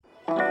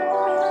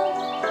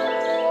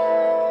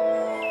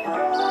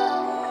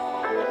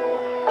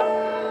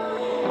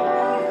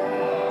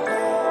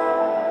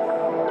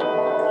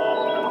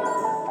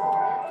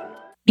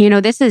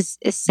This is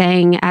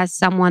saying as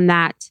someone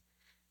that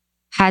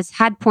has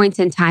had points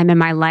in time in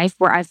my life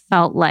where I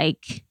felt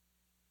like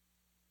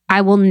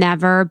I will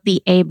never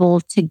be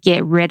able to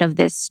get rid of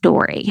this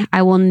story.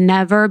 I will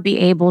never be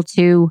able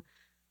to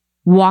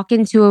walk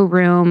into a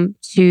room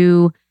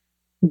to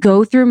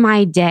go through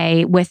my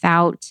day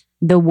without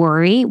the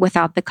worry,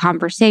 without the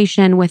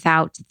conversation,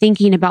 without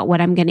thinking about what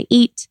I'm going to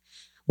eat,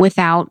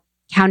 without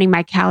counting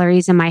my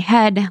calories in my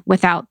head,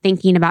 without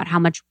thinking about how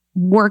much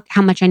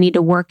I need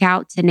to work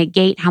out to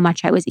negate how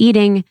much I was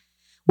eating,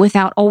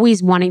 without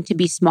always wanting to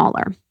be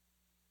smaller.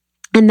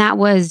 And that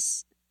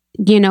was,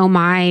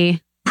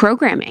 my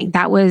programming.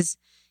 That was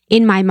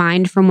in my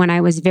mind from when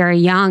I was very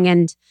young.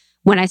 And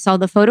when I saw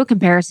the photo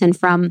comparison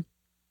from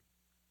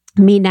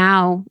me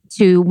now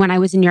to when I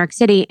was in New York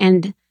City,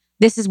 and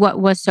this is what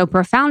was so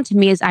profound to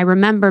me, is I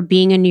remember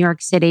being in New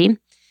York City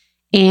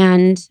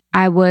and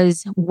I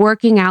was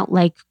working out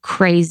like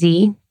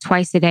crazy,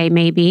 twice a day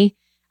maybe.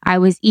 I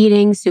was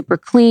eating super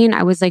clean.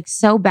 I was like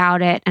so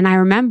about it. And I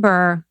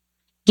remember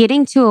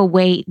getting to a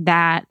weight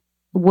that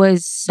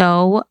was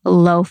so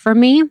low for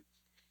me.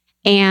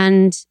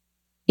 And,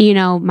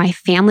 my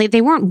family,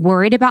 they weren't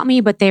worried about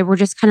me, but they were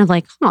just kind of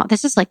like, oh,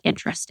 this is like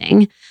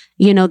interesting.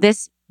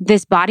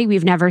 This body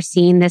we've never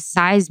seen, this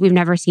size we've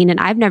never seen, and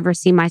I've never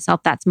seen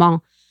myself that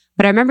small.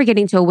 But I remember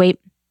getting to a weight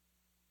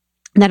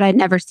that I'd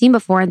never seen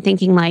before and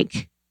thinking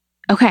like,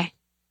 okay,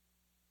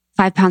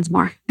 5 pounds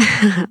more.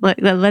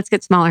 Let's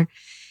get smaller.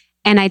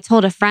 And I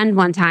told a friend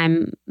one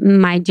time,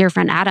 my dear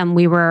friend Adam,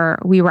 we were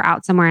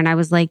out somewhere and I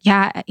was like,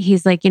 yeah,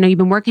 he's like, you've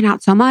been working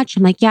out so much.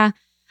 I'm like, yeah,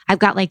 I've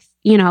got like,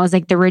 I was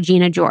like the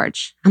Regina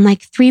George. I'm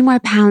like, 3 more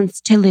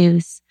pounds to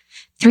lose,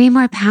 3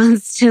 more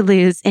pounds to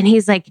lose. And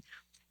he's like,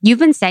 you've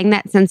been saying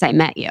that since I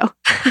met you.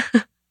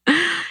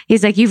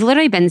 He's like, you've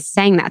literally been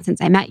saying that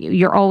since I met you.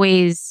 You're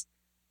always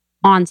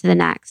on to the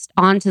next,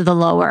 on to the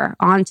lower,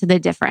 on to the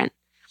different.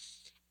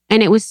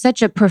 And it was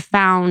such a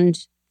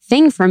profound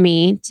thing for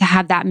me to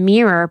have that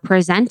mirror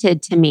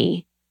presented to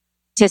me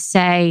to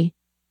say,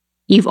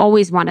 you've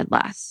always wanted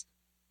less.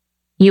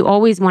 You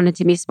always wanted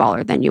to be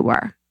smaller than you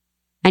were,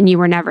 and you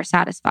were never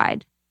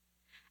satisfied.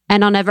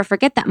 And I'll never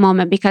forget that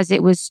moment because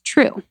it was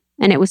true.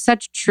 And it was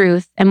such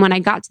truth. And when I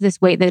got to this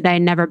weight that I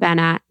had never been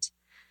at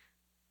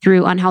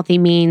through unhealthy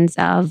means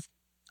of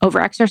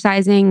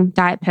over-exercising,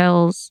 diet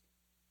pills,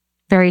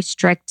 very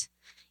strict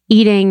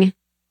eating,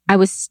 I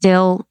was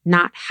still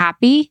not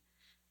happy.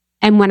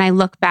 And when I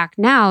look back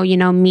now,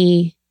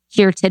 me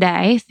here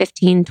today,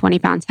 15, 20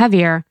 pounds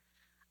heavier,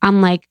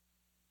 I'm like,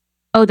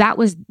 oh,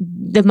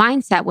 the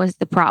mindset was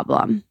the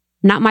problem.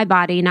 Not my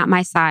body, not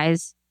my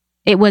size.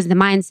 It was the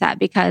mindset,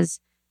 because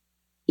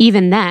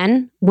even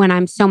then, when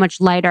I'm so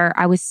much lighter,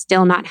 I was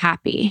still not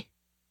happy.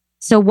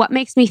 So what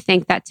makes me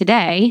think that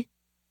today,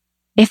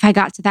 if I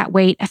got to that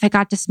weight, if I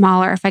got to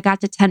smaller, if I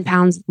got to 10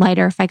 pounds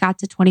lighter, if I got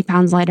to 20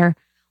 pounds lighter,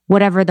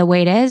 whatever the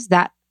weight is,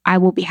 that I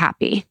will be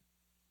happy?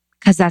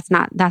 Because that's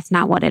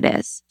not what it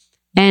is.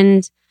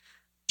 And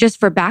just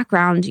for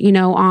background,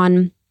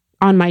 on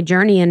my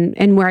journey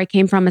and where I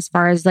came from as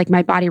far as like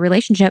my body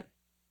relationship,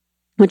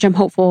 which I'm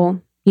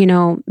hopeful,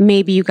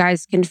 maybe you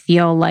guys can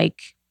feel like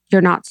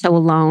you're not so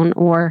alone,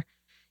 or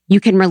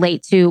you can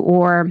relate to,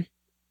 or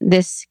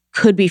this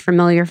could be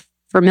familiar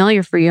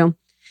for you.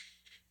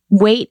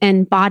 Weight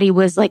and body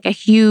was like a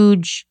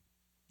huge,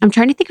 I'm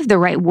trying to think of the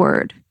right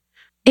word.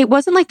 It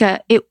wasn't like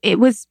it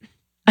was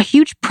a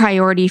huge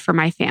priority for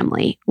my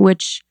family,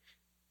 which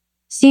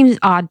seems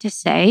odd to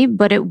say,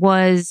 but it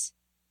was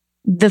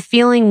the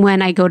feeling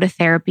when I go to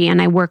therapy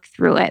and I work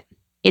through it.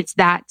 It's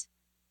that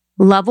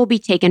love will be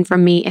taken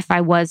from me if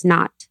I was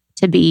not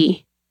to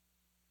be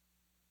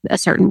a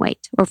certain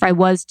weight, or if I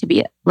was to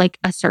be like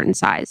a certain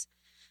size,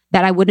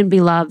 that I wouldn't be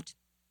loved.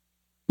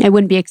 I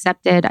wouldn't be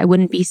accepted. I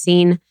wouldn't be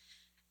seen.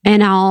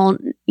 And I'll,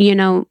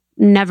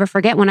 never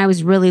forget when I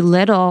was really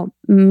little,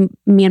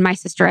 me and my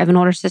sister, I have an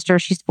older sister.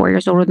 She's 4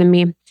 years older than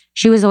me.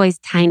 She was always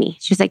tiny.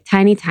 She was like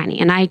tiny, tiny.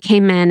 And I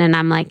came in and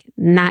I'm like,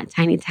 not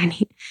tiny,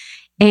 tiny.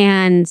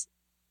 And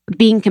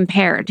being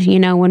compared,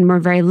 when we're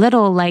very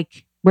little,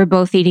 like we're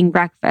both eating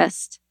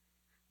breakfast,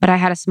 but I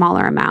had a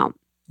smaller amount.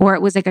 Or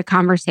it was like a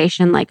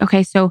conversation like,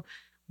 okay, so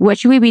what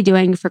should we be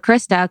doing for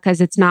Krista? Because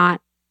it's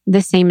not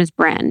the same as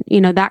Bryn,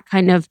 that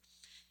kind of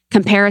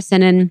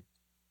comparison. And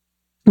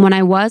when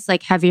I was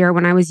like heavier,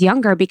 when I was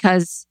younger,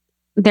 because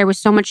there was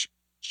so much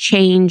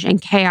change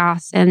and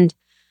chaos and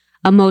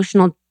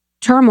emotional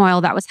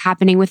turmoil that was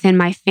happening within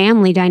my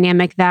family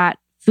dynamic, that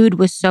food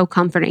was so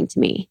comforting to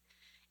me.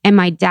 And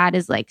my dad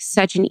is like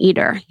such an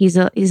eater. He's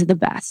the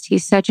best.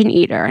 He's such an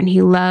eater and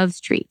he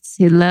loves treats.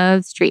 He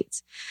loves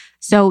treats.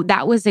 So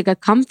that was like a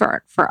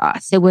comfort for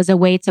us. It was a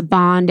way to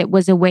bond. It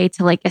was a way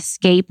to like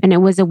escape, and it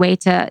was a way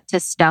to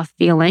stuff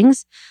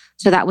feelings.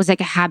 So that was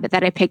like a habit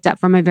that I picked up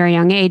from a very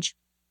young age.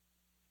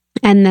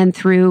 And then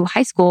through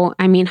high school,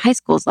 high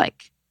school's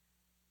like,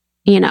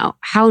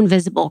 how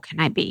invisible can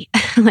I be?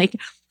 Like,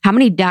 how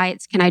many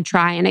diets can I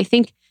try? And I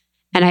think,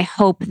 and I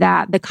hope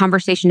that the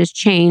conversation has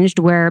changed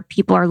where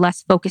people are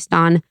less focused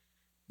on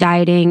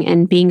dieting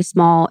and being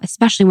small,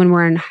 especially when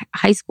we're in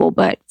high school.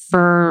 But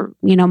for,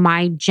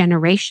 my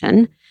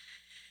generation.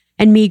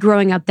 And me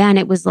growing up then,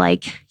 it was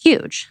like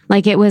huge.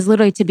 Like it was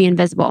literally to be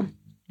invisible.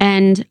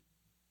 And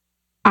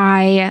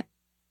I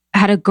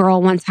had a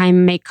girl one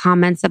time make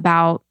comments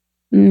about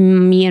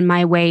me and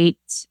my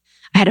weight.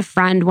 I had a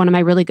friend, one of my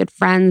really good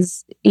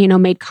friends,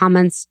 made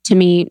comments to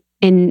me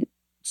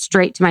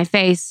straight to my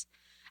face.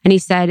 And he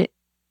said,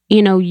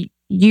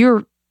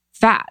 you're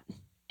fat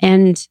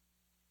and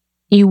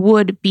you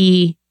would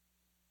be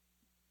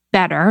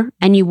better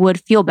and you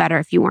would feel better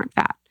if you weren't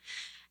fat.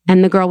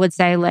 And the girl would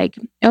say like,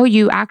 oh,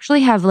 you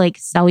actually have like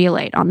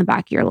cellulite on the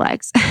back of your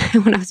legs.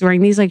 When I was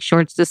wearing these like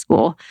shorts to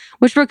school,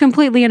 which were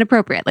completely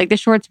inappropriate. Like the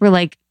shorts were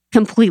like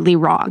completely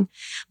wrong.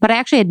 But I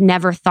actually had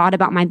never thought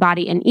about my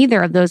body in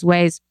either of those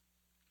ways.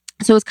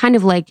 So it's kind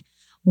of like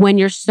when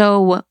you're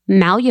so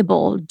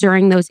malleable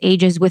during those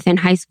ages within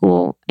high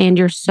school and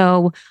you're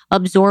so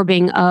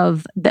absorbing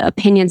of the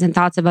opinions and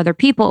thoughts of other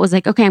people, it was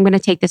like, okay, I'm going to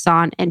take this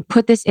on and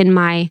put this in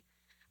my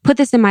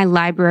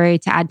library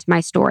to add to my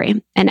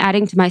story. And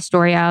adding to my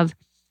story of,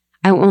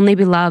 I will only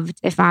be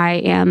loved if I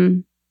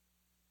am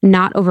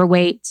not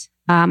overweight.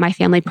 My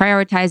family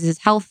prioritizes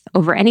health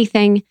over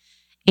anything.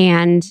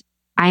 And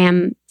I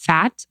am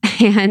fat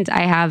and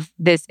I have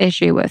this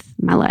issue with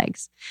my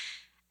legs.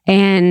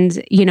 And,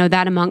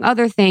 that among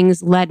other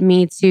things led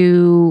me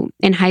to,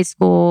 in high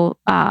school,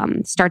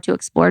 start to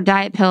explore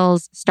diet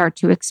pills, start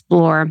to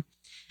explore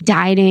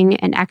dieting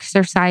and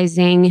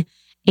exercising.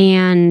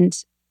 And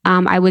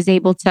I was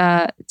able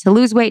to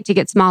lose weight, to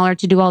get smaller,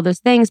 to do all those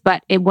things,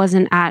 but it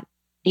wasn't at,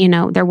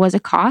 there was a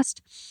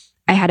cost.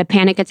 I had a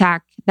panic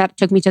attack that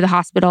took me to the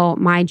hospital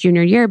my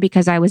junior year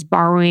because I was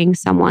borrowing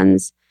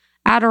someone's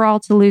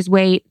Adderall to lose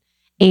weight.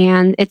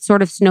 And it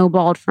sort of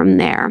snowballed from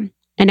there.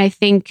 And I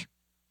think,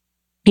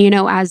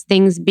 as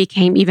things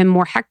became even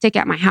more hectic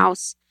at my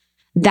house,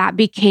 that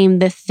became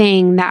the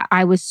thing that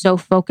I was so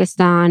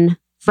focused on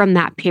from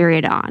that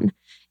period on.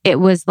 It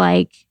was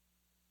like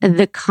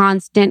the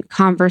constant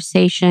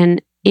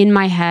conversation in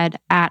my head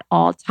at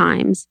all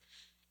times.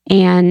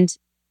 And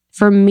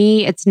for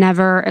me, it's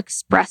never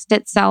expressed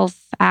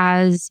itself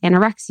as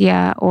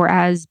anorexia or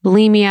as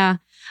bulimia,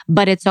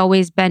 but it's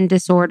always been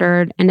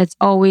disordered and it's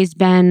always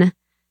been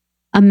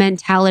a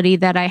mentality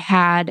that I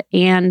had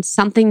and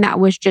something that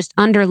was just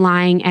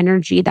underlying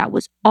energy that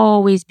was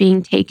always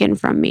being taken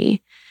from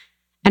me.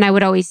 And I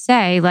would always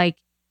say, like,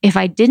 if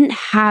I didn't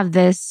have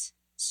this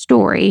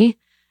story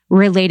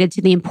related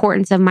to the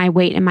importance of my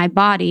weight and my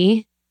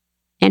body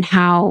and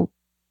how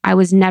I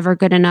was never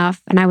good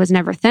enough and I was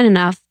never thin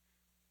enough,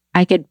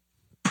 I could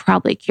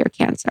probably cure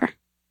cancer.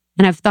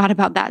 And I've thought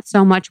about that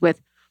so much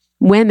with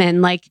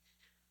women, like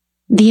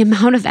the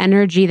amount of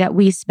energy that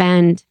we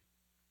spend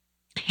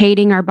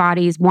hating our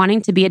bodies,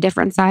 wanting to be a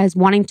different size,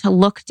 wanting to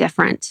look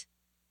different.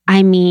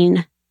 I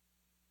mean,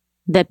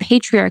 the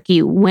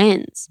patriarchy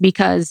wins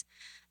because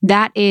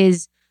that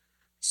is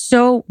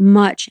so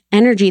much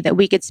energy that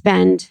we could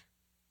spend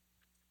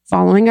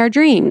following our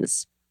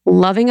dreams,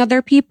 loving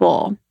other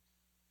people,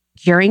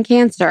 curing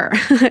cancer,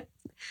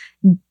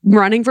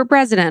 running for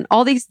president,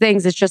 all these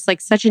things. It's just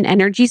like such an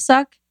energy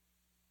suck,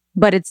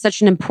 but it's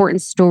such an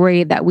important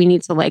story that we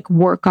need to like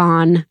work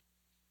on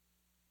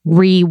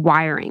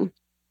rewiring.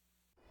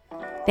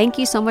 Thank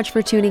you so much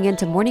for tuning in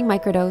to Morning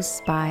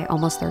Microdose by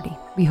Almost 30.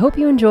 We hope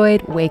you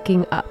enjoyed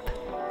waking up.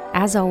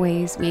 As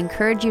always, we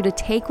encourage you to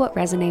take what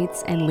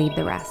resonates and leave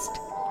the rest.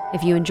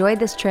 If you enjoyed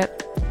this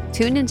trip,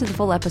 tune into the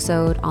full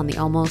episode on the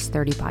Almost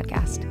 30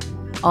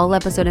 podcast. All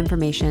episode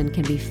information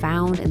can be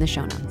found in the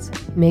show notes.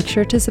 Make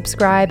sure to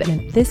subscribe,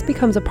 and if this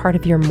becomes a part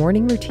of your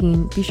morning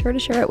routine, be sure to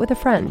share it with a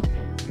friend.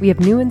 We have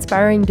new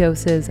inspiring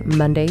doses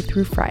Monday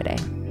through Friday.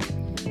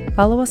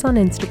 Follow us on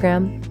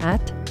Instagram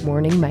at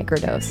Morning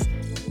Microdose.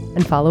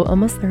 And follow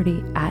Almost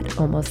 30 at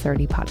Almost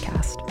 30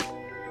 Podcast.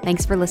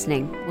 Thanks for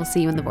listening. We'll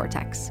see you in the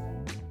vortex.